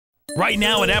Right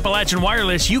now at Appalachian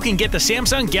Wireless, you can get the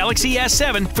Samsung Galaxy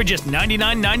S7 for just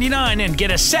 $99.99 and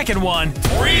get a second one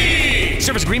free!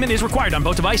 Service agreement is required on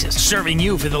both devices, serving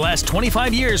you for the last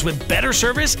 25 years with better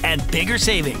service and bigger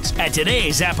savings at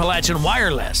today's Appalachian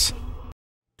Wireless.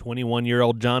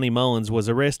 21-year-old Johnny Mullins was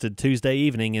arrested Tuesday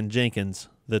evening in Jenkins.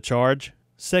 The charge?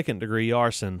 Second-degree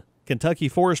arson. Kentucky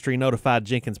Forestry notified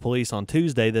Jenkins Police on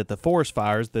Tuesday that the forest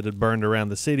fires that had burned around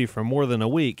the city for more than a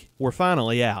week were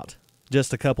finally out.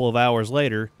 Just a couple of hours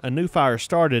later, a new fire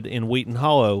started in Wheaton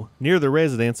Hollow, near the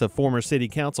residence of former City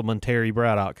Councilman Terry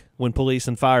Braddock. When police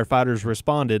and firefighters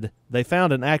responded, they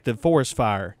found an active forest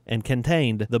fire and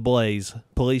contained the blaze.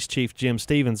 Police Chief Jim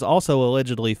Stevens also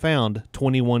allegedly found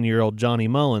 21-year-old Johnny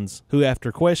Mullins, who,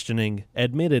 after questioning,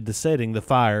 admitted to setting the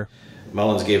fire.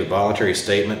 Mullins gave a voluntary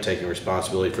statement taking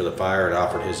responsibility for the fire and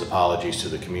offered his apologies to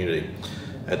the community.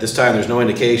 At this time, there's no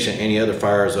indication any other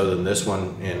fires other than this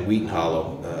one in Wheaton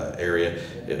Hollow area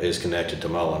is connected to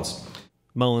Mullins.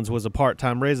 Mullins was a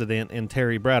part-time resident in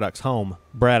Terry Braddock's home.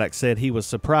 Braddock said he was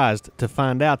surprised to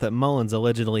find out that Mullins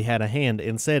allegedly had a hand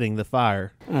in setting the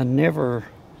fire. I never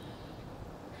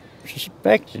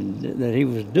suspected that he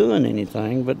was doing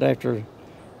anything, but after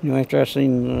I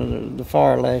seen the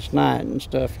fire last night and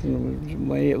stuff, and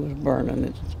the way it was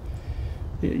burning,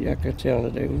 I could tell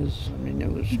that it was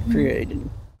created.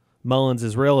 Mullins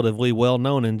is relatively well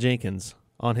known in Jenkins.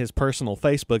 On his personal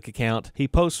Facebook account, he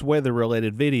posts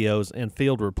weather-related videos and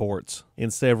field reports. In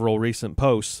several recent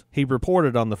posts, he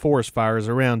reported on the forest fires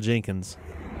around Jenkins.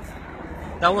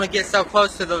 Don't want to get so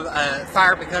close to the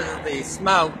fire because of the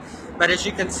smoke, but as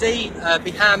you can see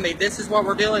behind me, this is what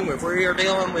we're dealing with. We are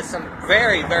dealing with some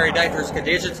very, very dangerous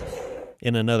conditions.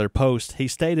 In another post, he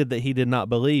stated that he did not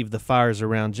believe the fires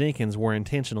around Jenkins were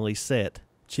intentionally set.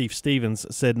 Chief Stevens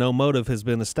said no motive has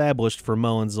been established for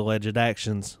Mullins' alleged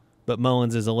actions, but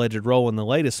Mullins' alleged role in the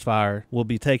latest fire will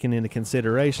be taken into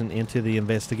consideration into the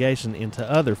investigation into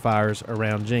other fires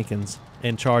around Jenkins,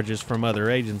 and charges from other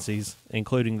agencies,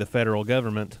 including the federal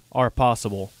government, are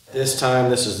possible. This time,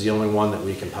 this is the only one that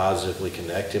we can positively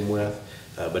connect him with,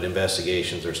 but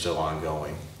investigations are still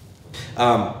ongoing.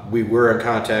 We were in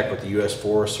contact with the U.S.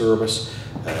 Forest Service.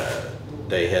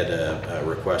 They had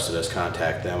requested us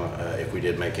contact them if we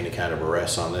did make any kind of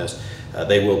arrests on this.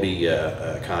 They will be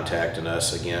contacting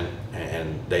us again,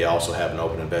 and they also have an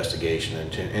open investigation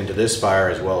into this fire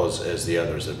as well as the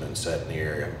others that have been set in the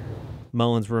area.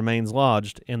 Mullins remains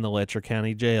lodged in the Letcher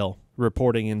County Jail.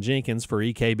 Reporting in Jenkins for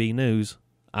EKB News,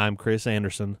 I'm Chris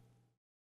Anderson.